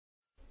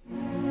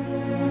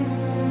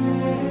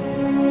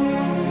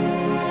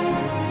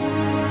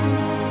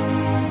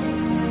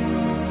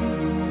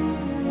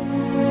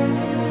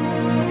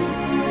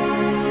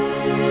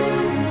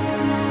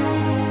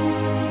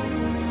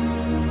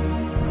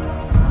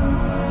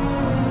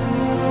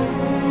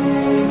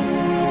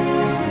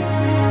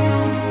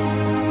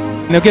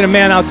They'll get a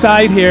man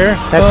outside here.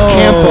 That's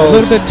Campos. A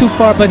little bit too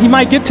far, but he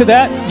might get to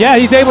that. Yeah,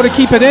 he's able to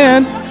keep it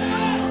in.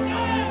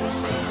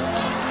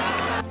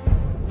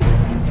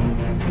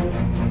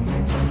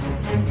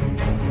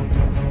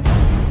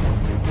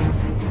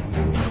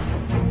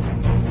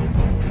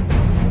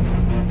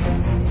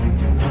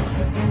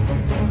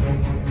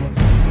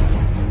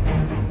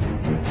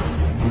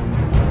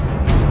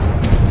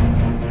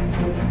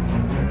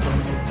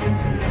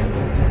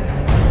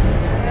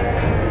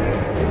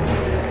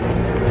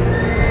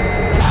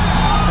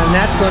 And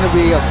that's going to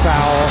be a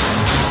foul.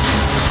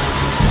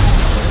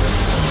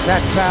 That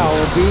foul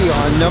will be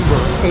on number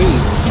 8.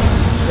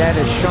 That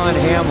is Sean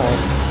Hamill.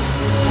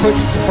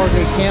 Pushed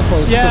Jorge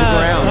Campos to the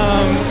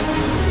ground.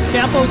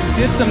 Campos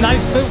did some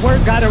nice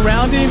footwork, got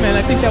around him, and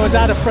I think that was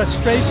out of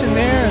frustration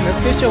there, and the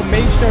official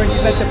made sure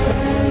he let the front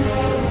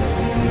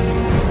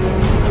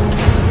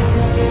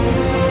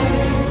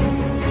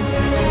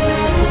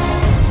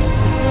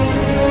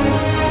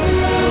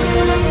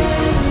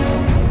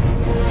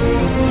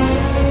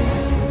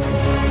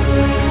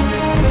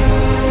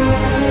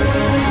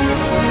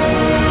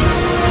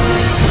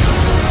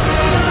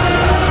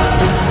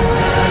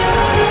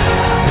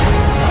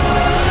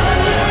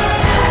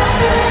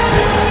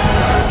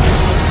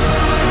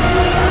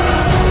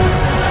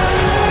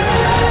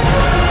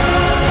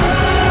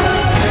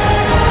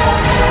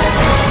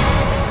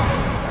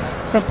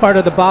part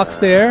of the box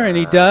there, and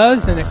he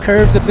does, and it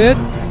curves a bit.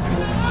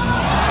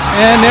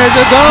 And there's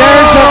a goal!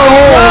 There's a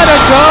goal! What a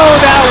goal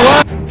that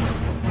was!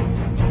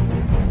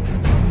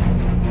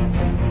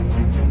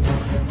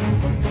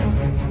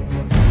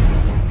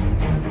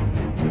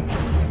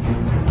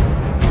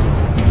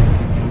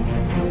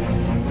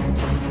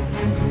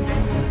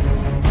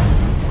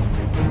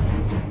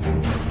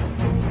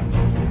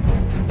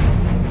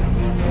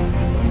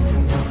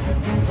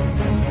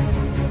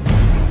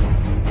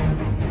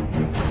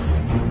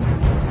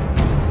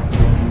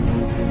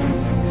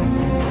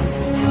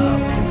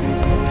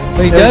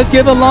 But he does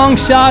give a long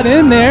shot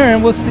in there,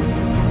 and we'll see.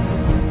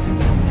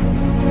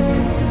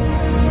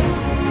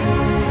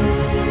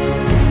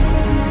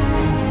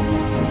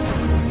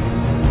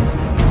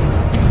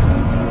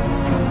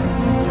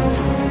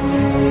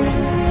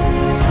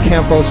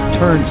 Campos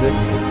turns it,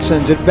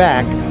 sends it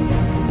back.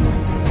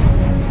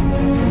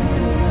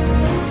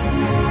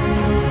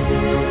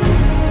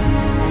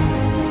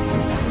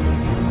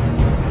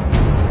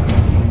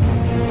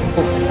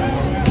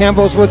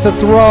 Campos with the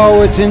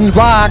throw, it's in the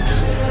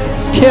box.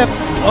 Tipped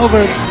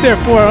over there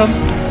for him,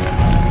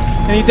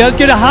 and he does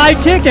get a high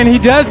kick, and he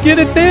does get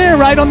it there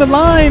right on the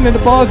line, and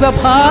the ball's up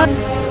high.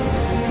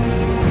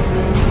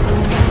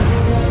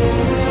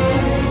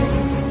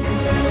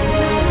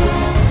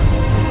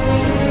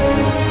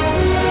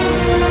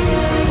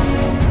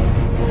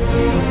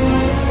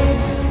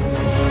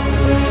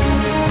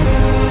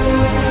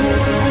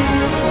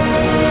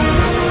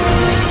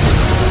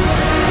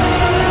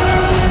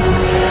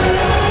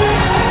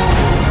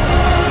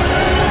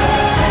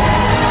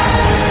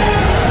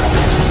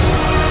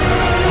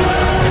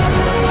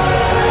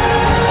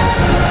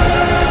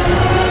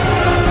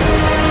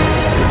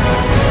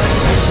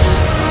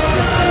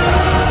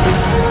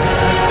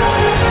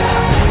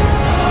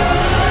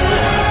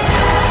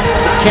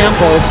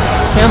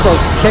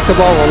 Campos kicked the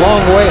ball a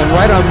long way and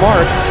right on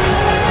mark.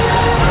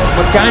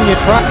 Magana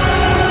tried.